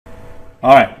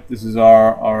Alright, this is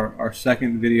our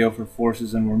second video for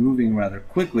forces, and we're moving rather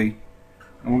quickly.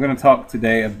 And we're going to talk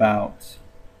today about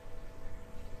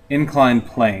inclined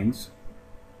planes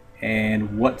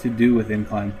and what to do with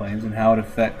inclined planes and how it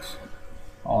affects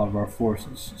all of our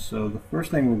forces. So the first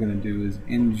thing we're going to do is,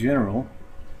 in general,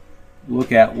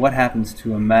 look at what happens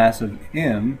to a mass of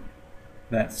m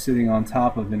that's sitting on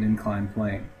top of an inclined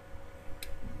plane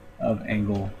of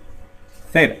angle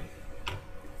theta.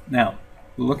 Now,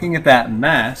 looking at that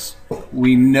mass,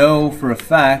 we know for a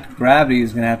fact gravity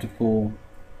is going to have to pull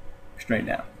straight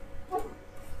down.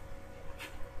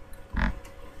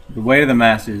 The weight of the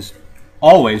mass is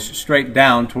always straight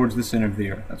down towards the center of the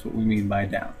Earth. That's what we mean by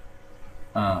down.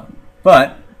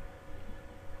 But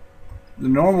the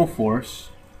normal force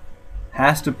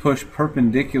has to push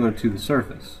perpendicular to the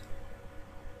surface.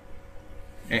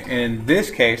 And in this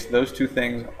case, those two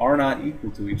things are not equal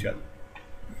to each other.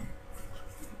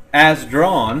 As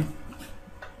drawn,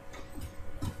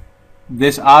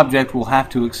 this object will have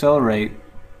to accelerate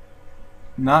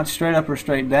not straight up or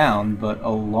straight down, but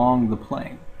along the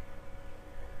plane.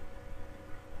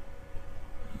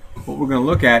 What we're going to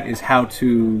look at is how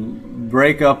to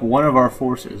break up one of our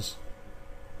forces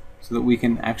so that we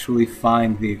can actually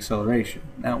find the acceleration.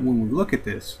 Now, when we look at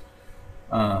this,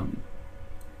 the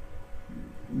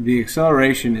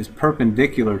acceleration is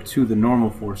perpendicular to the normal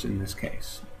force in this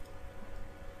case.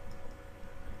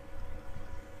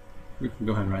 We can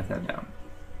go ahead and write that down.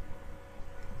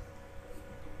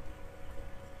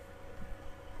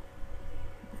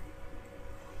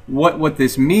 What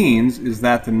this means is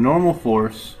that the normal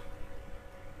force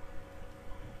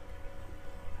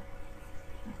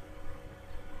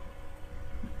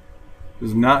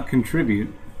does not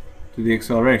contribute to the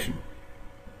acceleration.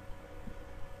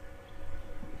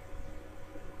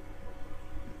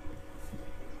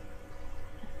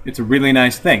 It's a really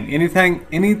nice thing.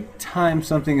 Anytime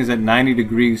something is at 90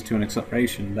 degrees to an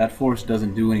acceleration, that force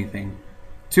doesn't do anything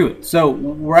to it. So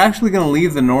we're actually going to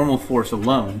leave the normal force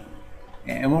alone.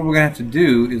 And what we're going to have to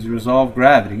do is resolve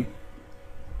gravity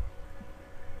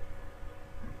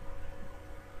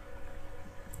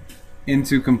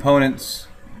into components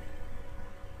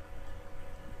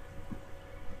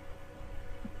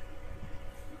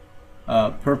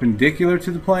perpendicular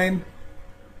to the plane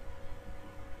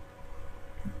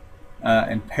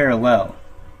and parallel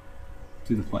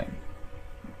to the plane.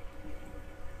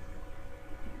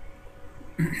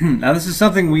 Now, this is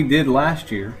something we did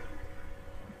last year,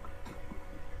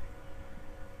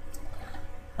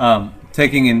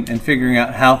 taking and figuring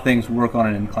out how things work on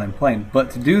an inclined plane.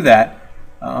 But to do that,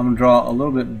 I'm going to draw a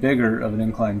little bit bigger of an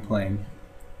inclined plane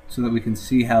so that we can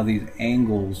see how these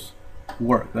angles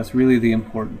work. That's really the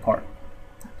important part.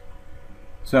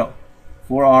 So,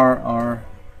 for our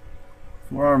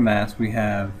mass, we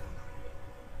have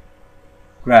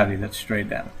gravity that's straight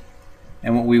down.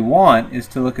 And what we want is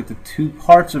to look at the two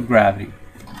parts of gravity.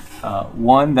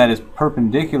 One that is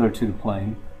perpendicular to the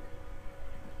plane,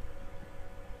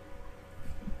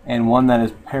 and one that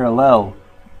is parallel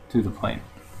to the plane.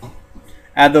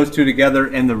 Add those two together,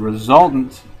 and the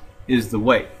resultant is the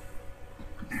weight.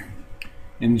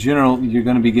 In general, you're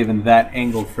going to be given that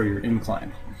angle for your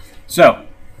incline. So,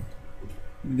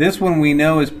 this one we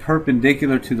know is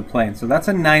perpendicular to the plane, so that's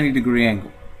a 90-degree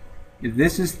angle. If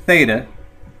this is theta,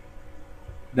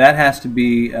 that has to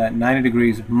be 90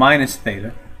 degrees minus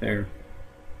theta. They're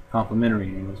complementary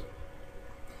angles.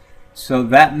 So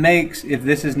that makes, if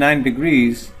this is 90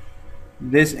 degrees,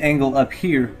 this angle up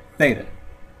here, theta.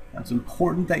 Now, it's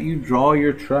important that you draw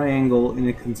your triangle in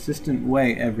a consistent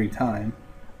way every time.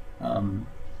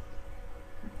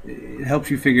 It helps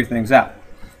you figure things out.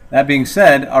 That being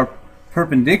said, our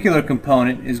perpendicular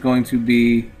component is going to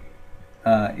be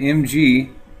mg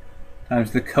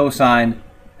times the cosine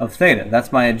of theta.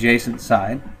 That's my adjacent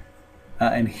side.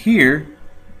 And here,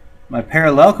 my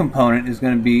parallel component is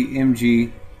going to be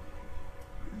mg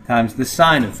times the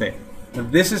sine of theta. Now,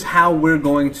 this is how we're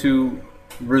going to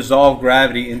resolve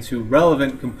gravity into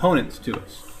relevant components to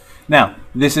us. Now,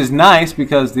 this is nice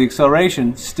because the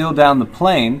acceleration still down the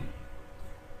plane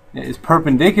is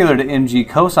perpendicular to mg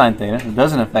cosine theta. It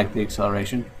doesn't affect the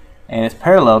acceleration, and it's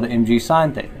parallel to mg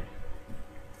sine theta.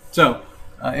 So,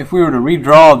 if we were to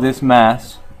redraw this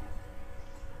mass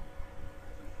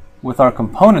with our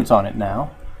components on it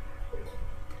now,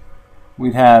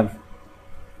 we'd have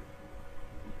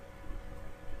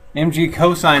mg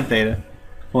cosine theta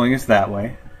pulling us that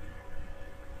way,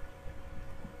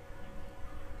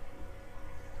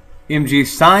 mg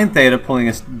sine theta pulling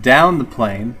us down the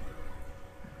plane,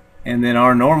 and then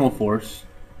our normal force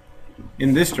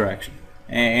in this direction.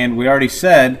 And we already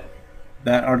said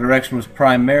that our direction was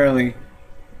primarily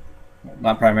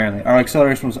not primarily, our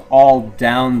acceleration was all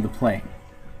down the plane.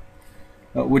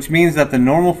 Which means that the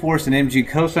normal force and mg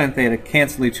cosine theta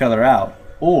cancel each other out,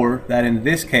 or that in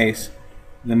this case,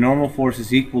 the normal force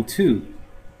is equal to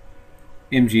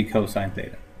mg cosine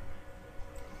theta.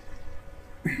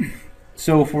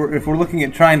 So if we're looking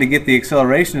at trying to get the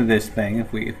acceleration of this thing,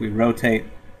 if we rotate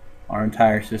our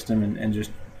entire system and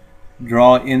just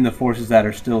draw in the forces that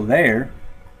are still there,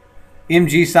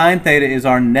 mg sine theta is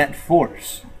our net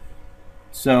force.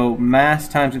 So mass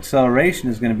times acceleration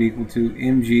is going to be equal to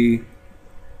mg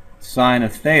sine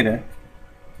of theta.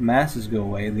 Masses go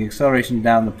away. The acceleration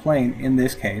down the plane, in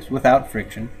this case, without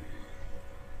friction,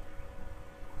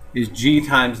 is g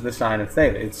times the sine of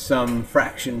theta. It's some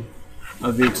fraction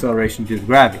of the acceleration due to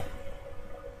gravity.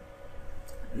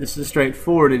 This is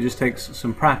straightforward. It just takes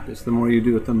some practice. The more you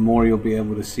do it, the more you'll be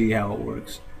able to see how it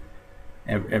works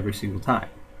every single time.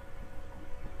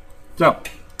 So,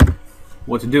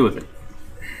 what to do with it?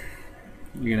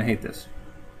 You're going to hate this.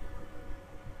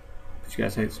 But you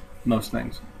guys hate most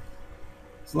things.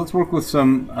 So let's work with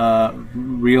some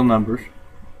real numbers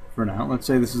for now. Let's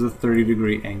say this is a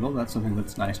 30-degree angle. That's something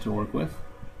that's nice to work with.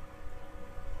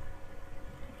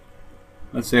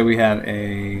 Let's say we have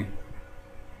a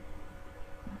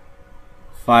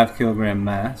 5 kilogram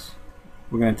mass.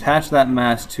 We're going to attach that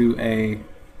mass to a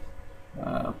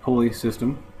pulley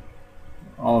system.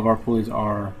 All of our pulleys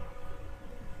are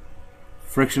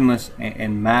frictionless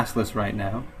and massless right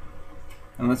now.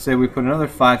 And let's say we put another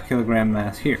 5 kilogram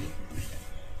mass here.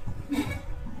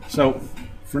 So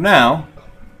for now,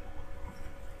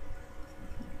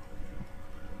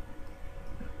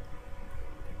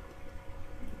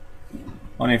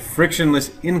 on a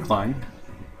frictionless incline,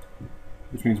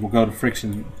 which means we'll go to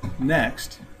friction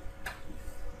next,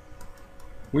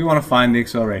 we want to find the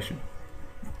acceleration.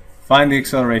 Find the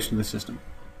acceleration of the system.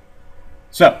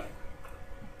 So,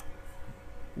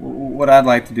 what I'd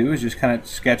like to do is just kind of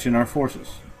sketch in our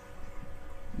forces.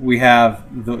 We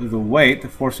have the weight, the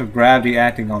force of gravity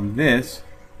acting on this.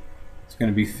 It's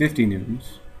going to be 50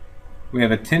 newtons. We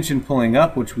have a tension pulling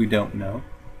up, which we don't know.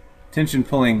 Tension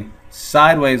pulling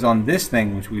sideways on this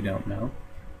thing, which we don't know.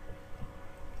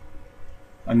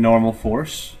 A normal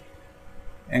force.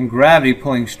 And gravity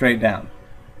pulling straight down.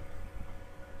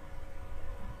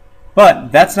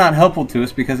 But that's not helpful to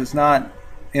us because it's not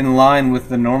in line with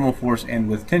the normal force and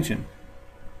with tension.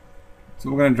 So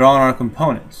we're going to draw on our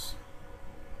components.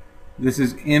 This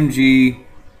is mg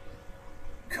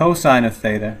cosine of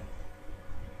theta,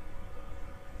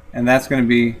 and that's going to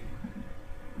be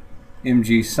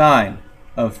mg sine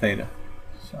of theta.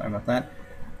 Sorry about that.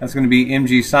 That's going to be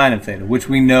mg sine of theta, which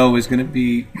we know is going to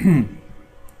be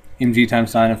mg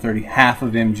times sine of 30, half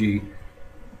of mg,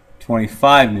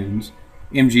 25 newtons.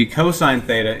 Mg cosine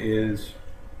theta is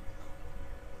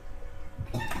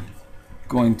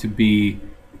going to be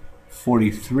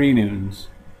 43 newtons.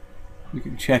 You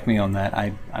can check me on that.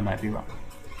 I might be wrong.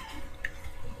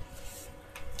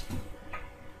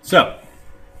 So,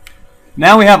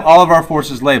 now we have all of our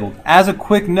forces labeled. As a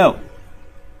quick note,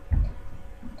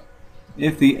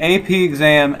 if the AP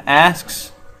exam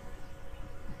asks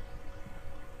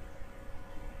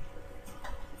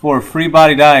for a free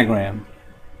body diagram,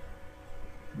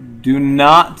 do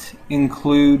not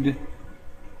include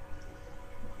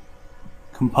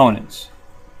components.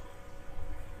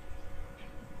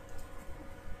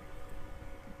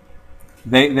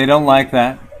 They don't like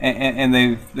that, and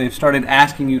they've started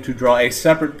asking you to draw a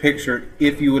separate picture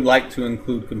if you would like to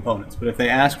include components. But if they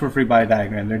ask for a free body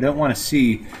diagram, they don't want to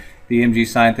see the mg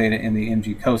sine theta and the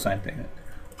mg cosine theta.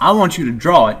 I want you to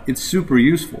draw it. It's super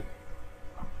useful,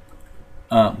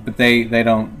 but they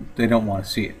don't want to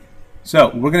see it.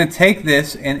 So we're going to take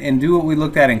this and do what we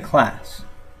looked at in class,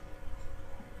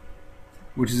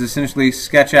 which is essentially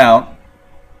sketch out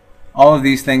all of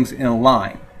these things in a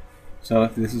line. So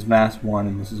if this is mass 1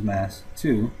 and this is mass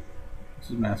 2, this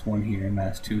is mass 1 here and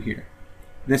mass 2 here.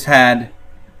 This had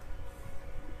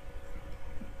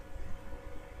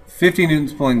 50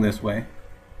 newtons pulling this way,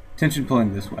 tension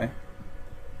pulling this way,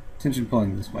 tension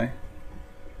pulling this way.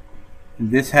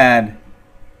 And this had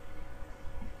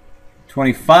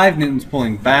 25 newtons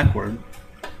pulling backward,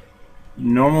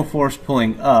 normal force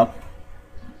pulling up,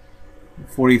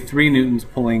 43 newtons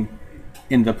pulling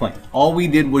into the plane. All we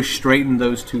did was straighten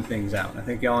those two things out. I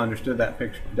think y'all understood that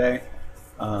picture today.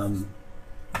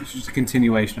 It's just a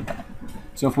continuation of that.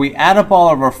 So if we add up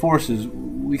all of our forces,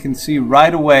 we can see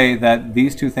right away that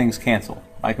these two things cancel.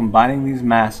 By combining these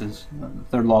masses, the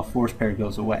third law of force pair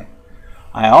goes away.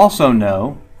 I also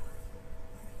know,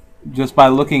 just by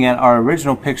looking at our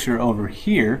original picture over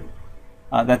here,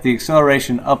 that the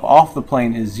acceleration up off the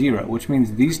plane is 0, which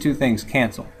means these two things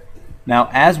cancel. Now,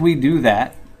 as we do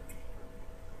that,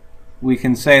 we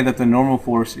can say that the normal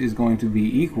force is going to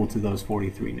be equal to those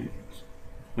 43 newtons.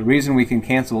 The reason we can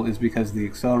cancel is because the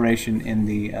acceleration in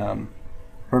the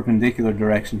perpendicular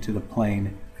direction to the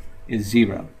plane is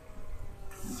 0.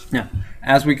 Now,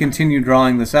 as we continue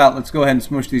drawing this out, let's go ahead and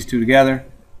smush these two together.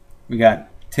 We got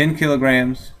 10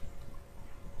 kilograms,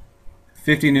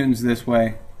 50 newtons this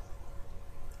way,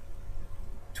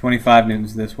 25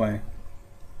 newtons this way.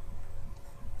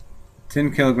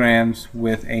 10 kilograms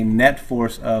with a net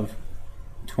force of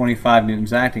 25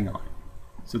 newtons acting on it.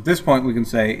 So at this point we can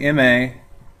say MA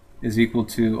is equal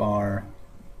to our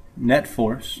net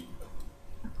force.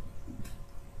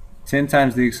 10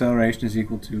 times the acceleration is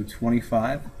equal to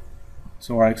 25.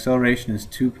 So our acceleration is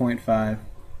 2.5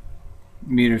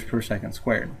 meters per second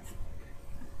squared.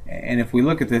 And if we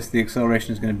look at this, the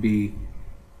acceleration is going to be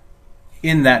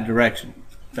in that direction.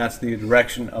 That's the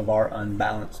direction of our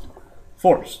unbalanced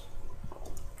force.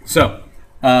 So,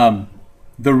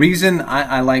 the reason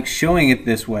I like showing it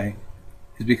this way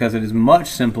is because it is much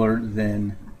simpler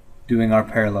than doing our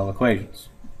parallel equations,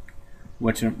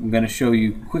 which I'm going to show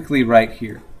you quickly right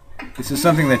here. This is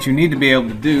something that you need to be able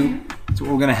to do. It's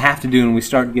what we're going to have to do when we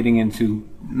start getting into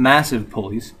massive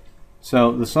pulleys.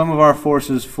 So the sum of our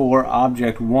forces for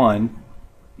object 1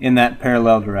 in that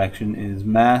parallel direction is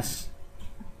mass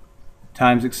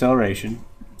times acceleration,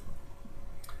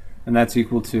 and that's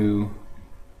equal to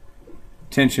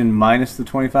tension minus the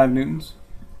 25 newtons.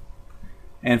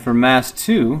 And for mass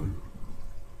 2,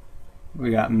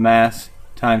 we got mass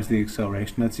times the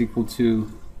acceleration. That's equal to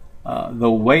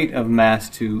the weight of mass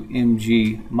 2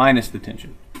 mg minus the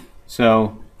tension.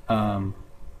 So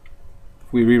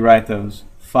if we rewrite those,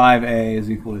 5a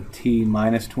is equal to t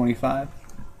minus 25,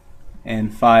 and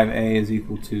 5a is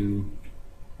equal to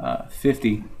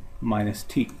 50 minus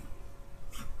t.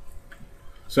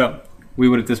 So we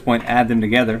would at this point add them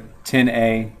together.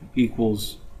 10a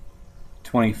equals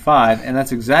 25, and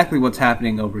that's exactly what's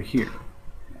happening over here.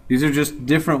 These are just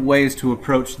different ways to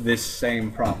approach this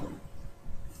same problem.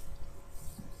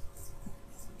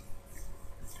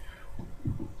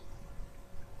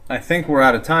 I think we're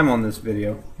out of time on this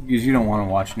video because you don't want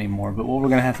to watch anymore, but what we're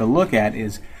going to have to look at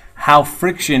is how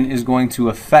friction is going to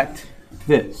affect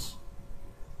this.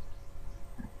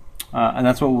 And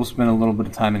that's what we'll spend a little bit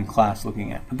of time in class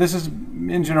looking at. But this is,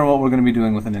 in general, what we're going to be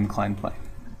doing with an inclined plane.